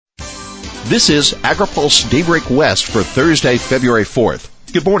This is AgriPulse Daybreak West for Thursday, February 4th.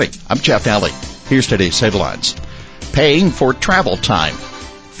 Good morning. I'm Jeff Alley. Here's today's headlines. Paying for travel time,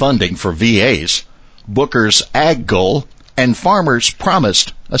 funding for VAs, Booker's ag goal, and farmers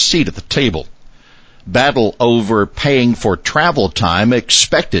promised a seat at the table. Battle over paying for travel time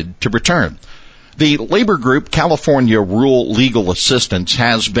expected to return. The labor group California Rural Legal Assistance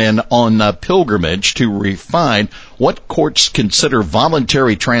has been on a pilgrimage to refine what courts consider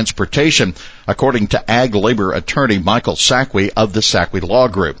voluntary transportation, according to ag labor attorney Michael Sacqui of the Sacqui Law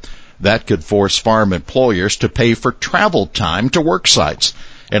Group. That could force farm employers to pay for travel time to work sites.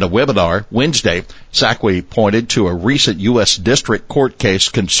 In a webinar Wednesday, Sacqui pointed to a recent U.S. District Court case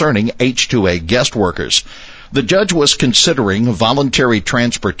concerning H-2A guest workers. The judge was considering voluntary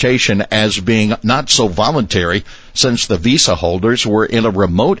transportation as being not so voluntary since the visa holders were in a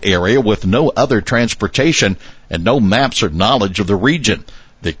remote area with no other transportation and no maps or knowledge of the region.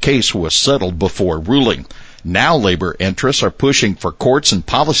 The case was settled before ruling. Now labor interests are pushing for courts and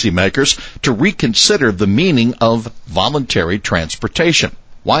policymakers to reconsider the meaning of voluntary transportation.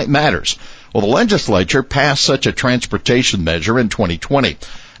 Why it matters? Well, the legislature passed such a transportation measure in 2020.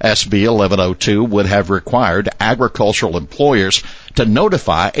 SB 1102 would have required agricultural employers to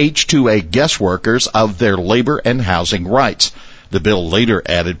notify H-2A guest workers of their labor and housing rights. The bill later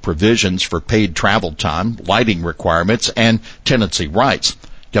added provisions for paid travel time, lighting requirements, and tenancy rights.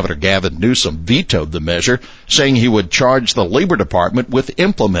 Governor Gavin Newsom vetoed the measure, saying he would charge the Labor Department with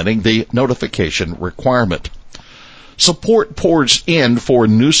implementing the notification requirement. Support pours in for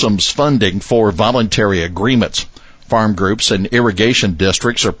Newsom's funding for voluntary agreements. Farm groups and irrigation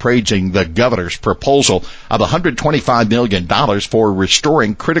districts are praising the governor's proposal of $125 million for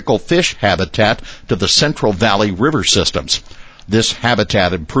restoring critical fish habitat to the Central Valley river systems. This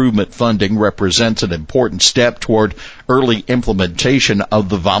habitat improvement funding represents an important step toward early implementation of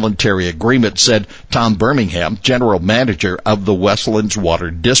the voluntary agreement, said Tom Birmingham, general manager of the Westlands Water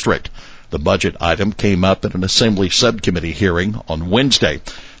District. The budget item came up at an Assembly subcommittee hearing on Wednesday.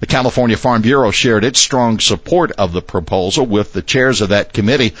 The California Farm Bureau shared its strong support of the proposal with the chairs of that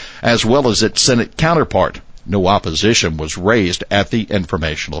committee as well as its Senate counterpart. No opposition was raised at the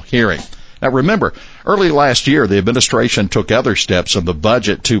informational hearing. Now remember, early last year, the administration took other steps in the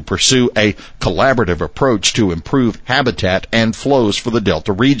budget to pursue a collaborative approach to improve habitat and flows for the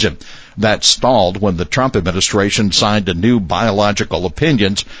Delta region. That stalled when the Trump administration signed a new biological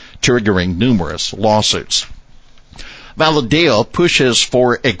opinions, triggering numerous lawsuits. Valadeo pushes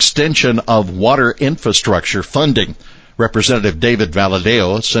for extension of water infrastructure funding. Representative David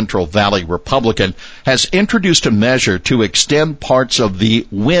Valadeo, a Central Valley Republican, has introduced a measure to extend parts of the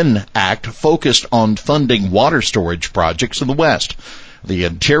WIN Act focused on funding water storage projects in the West. The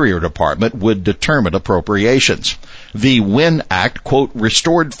Interior Department would determine appropriations. The WIN Act, quote,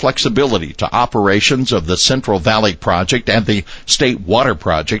 restored flexibility to operations of the Central Valley Project and the State Water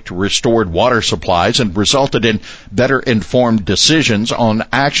Project, restored water supplies, and resulted in better informed decisions on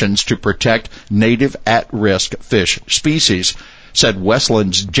actions to protect native at-risk fish species, said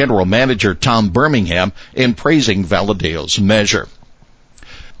Westland's General Manager Tom Birmingham in praising Valadeo's measure.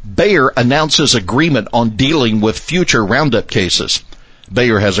 Bayer announces agreement on dealing with future Roundup cases.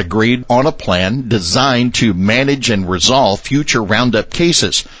 Bayer has agreed on a plan designed to manage and resolve future Roundup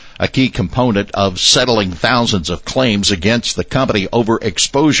cases, a key component of settling thousands of claims against the company over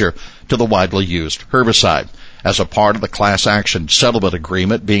exposure to the widely used herbicide. As a part of the class action settlement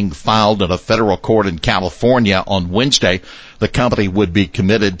agreement being filed in a federal court in California on Wednesday, the company would be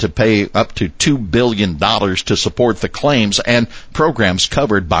committed to pay up to $2 billion to support the claims and programs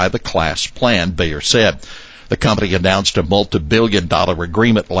covered by the class plan, Bayer said. The company announced a multi-billion-dollar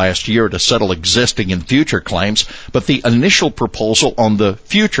agreement last year to settle existing and future claims, but the initial proposal on the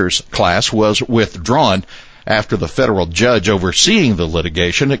futures class was withdrawn after the federal judge overseeing the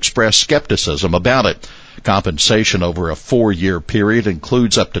litigation expressed skepticism about it. Compensation over a 4-year period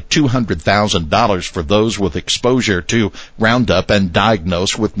includes up to $200,000 for those with exposure to Roundup and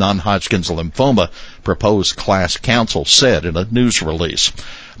diagnosed with non-Hodgkin's lymphoma, proposed class counsel said in a news release.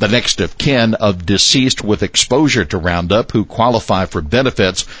 The next of kin of deceased with exposure to Roundup who qualify for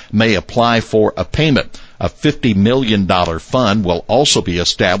benefits may apply for a payment. A $50 million fund will also be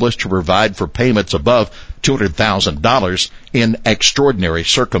established to provide for payments above $200,000 in extraordinary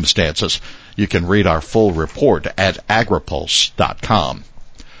circumstances. You can read our full report at agripulse.com.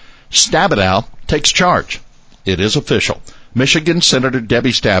 Stabenow takes charge. It is official. Michigan Senator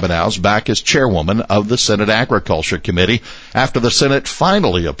Debbie Stabenow is back as chairwoman of the Senate Agriculture Committee after the Senate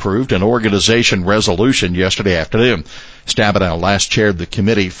finally approved an organization resolution yesterday afternoon. Stabenow last chaired the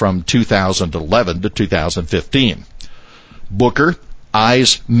committee from 2011 to 2015. Booker,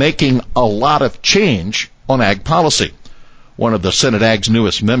 eyes making a lot of change on ag policy. One of the Senate Ag's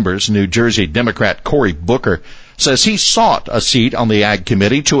newest members, New Jersey Democrat Cory Booker, says he sought a seat on the Ag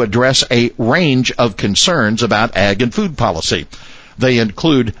Committee to address a range of concerns about ag and food policy. They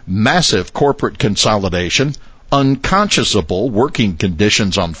include massive corporate consolidation, unconscionable working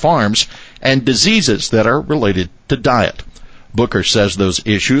conditions on farms, and diseases that are related to diet. Booker says those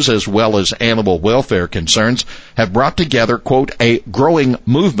issues, as well as animal welfare concerns, have brought together, quote, a growing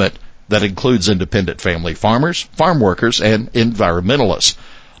movement that includes independent family farmers, farm workers, and environmentalists.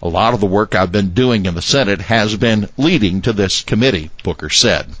 A lot of the work I've been doing in the Senate has been leading to this committee, Booker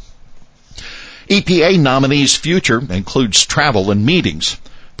said. EPA nominees' future includes travel and meetings.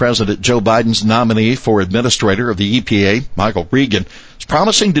 President Joe Biden's nominee for administrator of the EPA, Michael Regan, is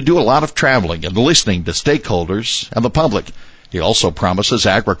promising to do a lot of traveling and listening to stakeholders and the public. He also promises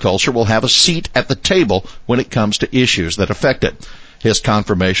agriculture will have a seat at the table when it comes to issues that affect it. His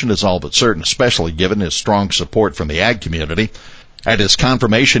confirmation is all but certain, especially given his strong support from the ag community. At his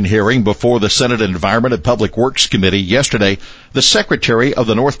confirmation hearing before the Senate Environment and Public Works Committee yesterday, the Secretary of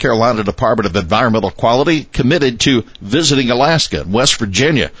the North Carolina Department of Environmental Quality committed to visiting Alaska and West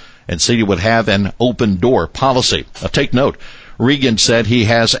Virginia and said he would have an open-door policy. Now, take note, Regan said he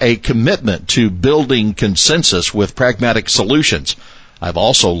has a commitment to building consensus with pragmatic solutions. I've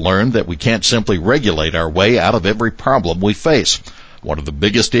also learned that we can't simply regulate our way out of every problem we face. One of the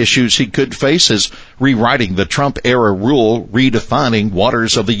biggest issues he could face is rewriting the Trump-era rule redefining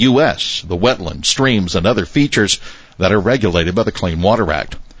waters of the U.S., the wetlands, streams, and other features that are regulated by the Clean Water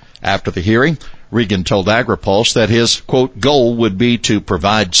Act. After the hearing, Regan told AgriPulse that his, quote, goal would be to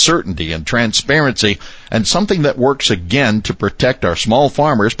provide certainty and transparency and something that works again to protect our small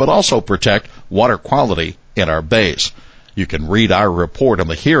farmers but also protect water quality in our bays. You can read our report on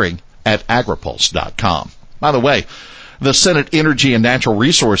the hearing at agripulse.com. By the way, the Senate Energy and Natural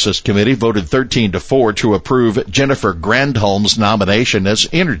Resources Committee voted 13-4 to approve Jennifer Granholm's nomination as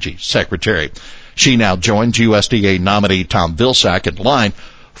Energy Secretary. She now joins USDA nominee Tom Vilsack in line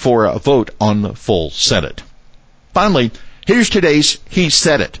for a vote on the full Senate. Finally, here's today's He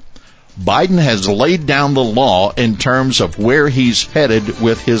Said It. Biden has laid down the law in terms of where he's headed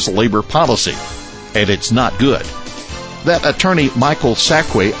with his labor policy, and it's not good. That attorney Michael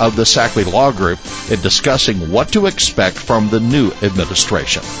Sacque of the Sacque Law Group in discussing what to expect from the new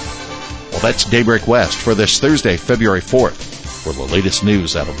administration. Well, that's Daybreak West for this Thursday, February 4th. For the latest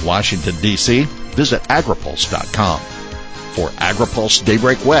news out of Washington, D.C., visit agripulse.com. For AgriPulse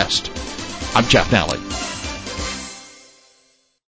Daybreak West, I'm Jeff Nally.